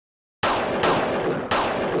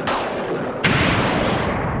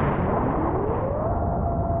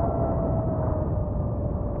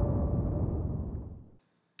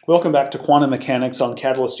Welcome back to Quantum Mechanics on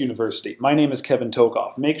Catalyst University. My name is Kevin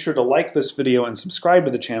Tokoph. Make sure to like this video and subscribe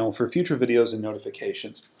to the channel for future videos and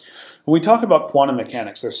notifications. When we talk about quantum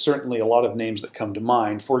mechanics, there's certainly a lot of names that come to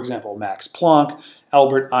mind. For example, Max Planck,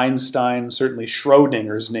 Albert Einstein, certainly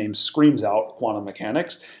Schrodinger's name screams out quantum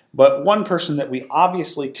mechanics. But one person that we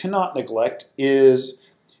obviously cannot neglect is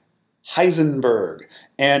Heisenberg.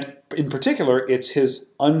 And in particular, it's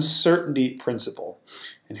his uncertainty principle.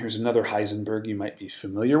 And here's another Heisenberg you might be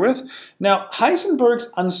familiar with. Now,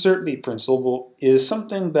 Heisenberg's uncertainty principle is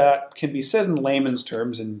something that can be said in layman's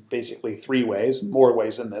terms in basically three ways, more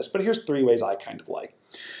ways than this, but here's three ways I kind of like.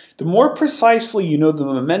 The more precisely you know the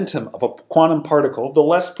momentum of a quantum particle, the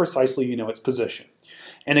less precisely you know its position.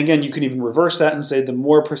 And again, you can even reverse that and say the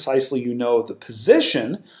more precisely you know the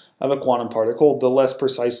position of a quantum particle, the less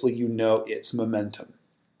precisely you know its momentum.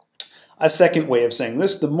 A second way of saying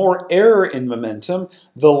this, the more error in momentum,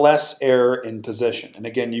 the less error in position. And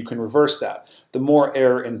again, you can reverse that. The more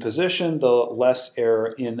error in position, the less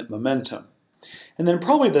error in momentum. And then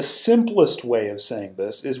probably the simplest way of saying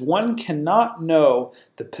this is one cannot know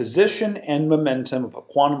the position and momentum of a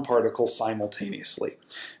quantum particle simultaneously.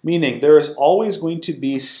 Meaning there is always going to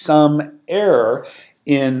be some error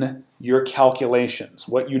in your calculations,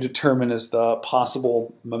 what you determine as the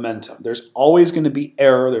possible momentum. There's always going to be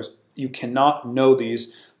error. You cannot know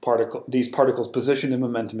these particles' position and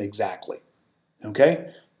momentum exactly.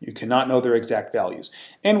 Okay? You cannot know their exact values.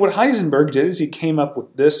 And what Heisenberg did is he came up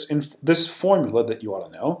with this formula that you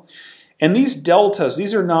ought to know. And these deltas,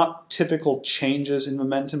 these are not typical changes in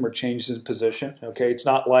momentum or changes in position. Okay? It's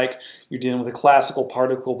not like you're dealing with a classical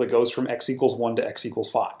particle that goes from x equals 1 to x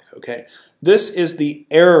equals 5. Okay? This is the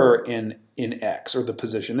error in x, or the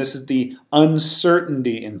position. This is the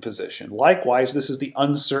uncertainty in position. Likewise, this is the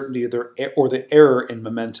uncertainty or the error in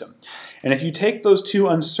momentum. And if you take those two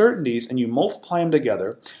uncertainties and you multiply them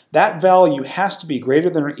together, that value has to be greater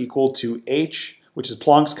than or equal to h, which is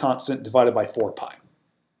Planck's constant, divided by 4 pi.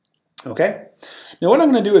 Okay? Now what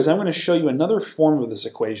I'm going to do is I'm going to show you another form of this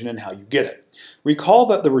equation and how you get it. Recall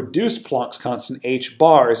that the reduced Planck's constant h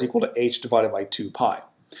bar is equal to h divided by 2 pi.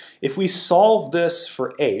 If we solve this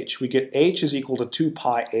for h, we get h is equal to 2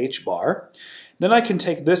 pi h bar. Then I can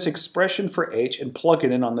take this expression for h and plug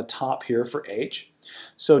it in on the top here for h.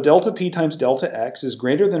 So delta p times delta x is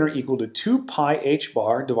greater than or equal to 2 pi h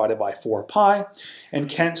bar divided by 4 pi. And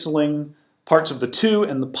canceling parts of the 2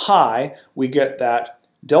 and the pi, we get that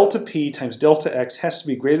delta p times delta x has to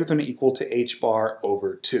be greater than or equal to h bar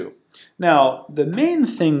over 2. Now, the main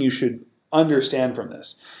thing you should understand from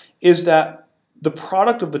this is that the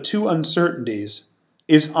product of the two uncertainties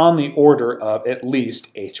is on the order of at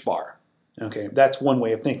least h bar. Okay, that's one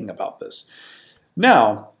way of thinking about this.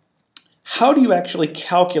 Now, how do you actually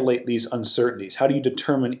calculate these uncertainties? How do you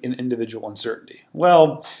determine an individual uncertainty?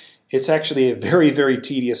 Well, it's actually a very, very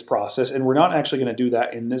tedious process, and we're not actually going to do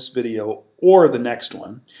that in this video or the next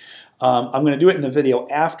one. I'm going to do it in the video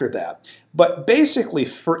after that. But basically,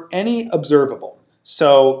 for any observable,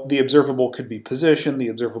 so the observable could be position, the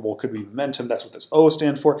observable could be momentum, that's what this O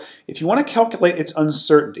stands for. If you want to calculate its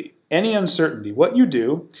uncertainty, any uncertainty, what you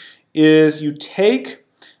do is you take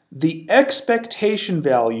the expectation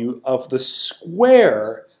value of the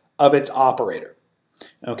square of its operator.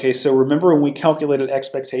 Okay, so remember when we calculated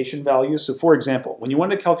expectation values? So for example, when you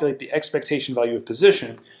want to calculate the expectation value of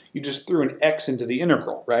position, you just threw an x into the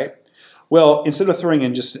integral, right? Well, instead of throwing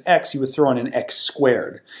in just an x, you would throw in an x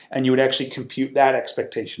squared, and you would actually compute that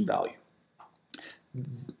expectation value.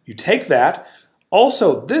 You take that.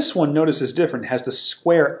 Also, this one, notice, is different. It has the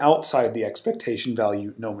square outside the expectation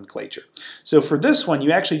value nomenclature. So for this one,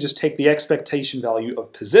 you actually just take the expectation value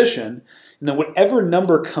of position, and then whatever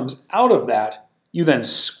number comes out of that, you then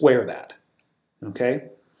square that.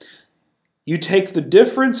 Okay? You take the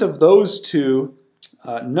difference of those two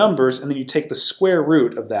numbers, and then you take the square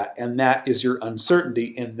root of that, and that is your uncertainty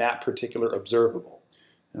in that particular observable.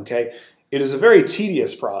 Okay? It is a very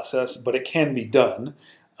tedious process, but it can be done,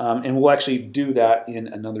 and we'll actually do that in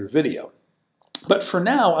another video. But for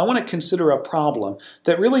now, I want to consider a problem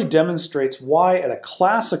that really demonstrates why at a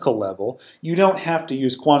classical level you don't have to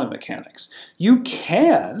use quantum mechanics. You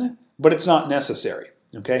can, but it's not necessary.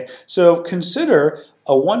 Okay, so consider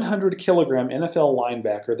a 100 kilogram NFL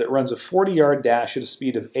linebacker that runs a 40-yard dash at a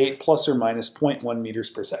speed of 8 plus or minus 0.1 meters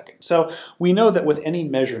per second. So we know that with any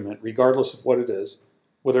measurement, regardless of what it is,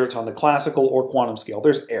 whether it's on the classical or quantum scale,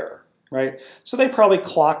 there's error, right? So they probably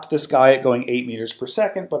clocked this guy at going 8 meters per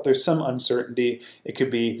second, but there's some uncertainty. It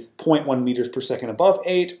could be 0.1 meters per second above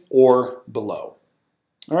 8 or below.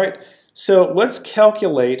 All right, so let's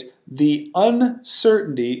calculate the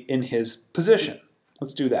uncertainty in his position.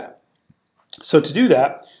 Let's do that. So to do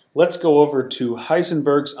that, let's go over to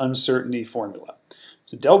Heisenberg's uncertainty formula.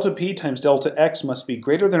 So delta p times delta x must be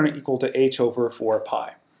greater than or equal to h over 4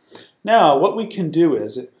 pi. Now, what we can do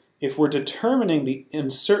is, if we're determining the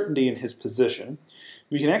uncertainty in his position,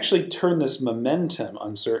 we can actually turn this momentum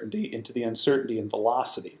uncertainty into the uncertainty in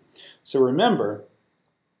velocity. So remember,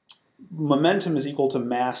 momentum is equal to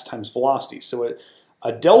mass times velocity. So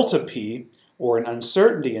a delta p, or an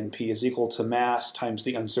uncertainty in p, is equal to mass times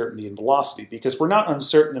the uncertainty in velocity, because we're not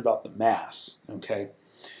uncertain about the mass, okay?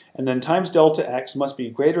 And then times delta x must be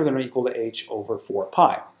greater than or equal to h over 4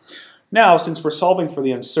 pi. Now, since we're solving for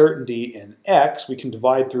the uncertainty in x, we can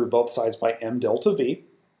divide through both sides by m delta v,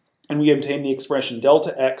 and we obtain the expression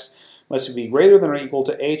delta x must be greater than or equal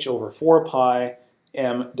to h over 4 pi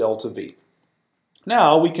m delta v.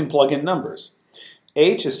 Now, we can plug in numbers.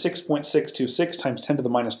 H is 6.626 times 10 to the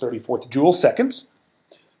minus 34th joules seconds.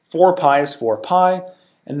 4 pi is 4 pi.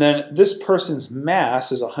 And then this person's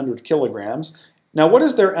mass is 100 kilograms. Now, what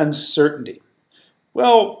is their uncertainty?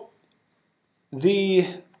 Well, the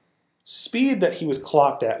speed that he was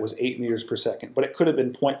clocked at was 8 meters per second, but it could have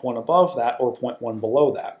been 0.1 above that or 0.1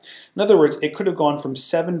 below that. In other words, it could have gone from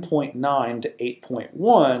 7.9 to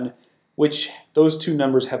 8.1, which those two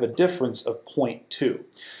numbers have a difference of 0.2.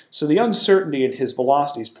 So the uncertainty in his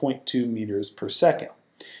velocity is 0.2 meters per second.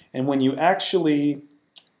 And when you actually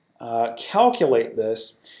calculate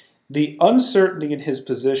this, the uncertainty in his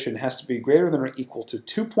position has to be greater than or equal to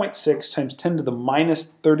 2.6 times 10 to the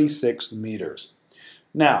minus 36 meters.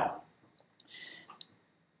 Now,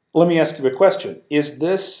 let me ask you a question. Is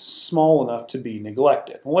this small enough to be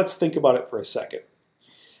neglected? Well, let's think about it for a second.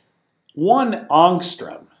 1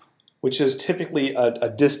 angstrom, which is typically a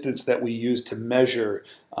distance that we use to measure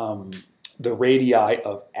the radii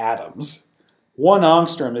of atoms. 1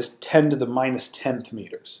 angstrom is 10 to the minus 10th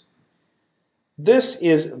meters. This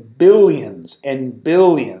is billions and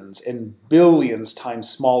billions and billions times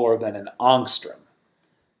smaller than an angstrom.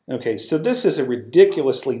 Okay, so this is a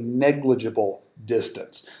ridiculously negligible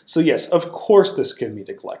distance. So yes, of course this can be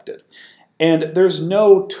neglected. And there's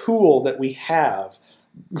no tool that we have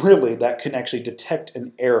really that can actually detect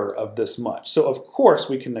an error of this much. So of course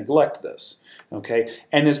we can neglect this, okay?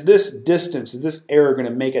 And is this distance, is this error going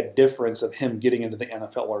to make a difference of him getting into the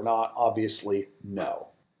NFL or not? Obviously, no.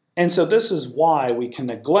 And so this is why we can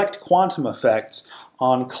neglect quantum effects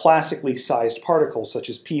on classically sized particles such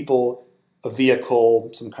as people, a vehicle,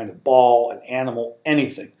 some kind of ball, an animal,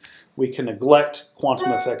 anything. We can neglect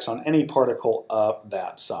quantum effects on any particle of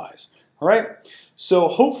that size. All right? So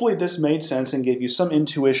hopefully this made sense and gave you some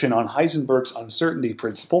intuition on Heisenberg's uncertainty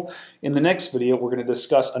principle. In the next video, we're going to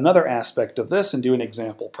discuss another aspect of this and do an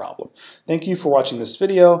example problem. Thank you for watching this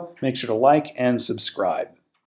video. Make sure to like and subscribe.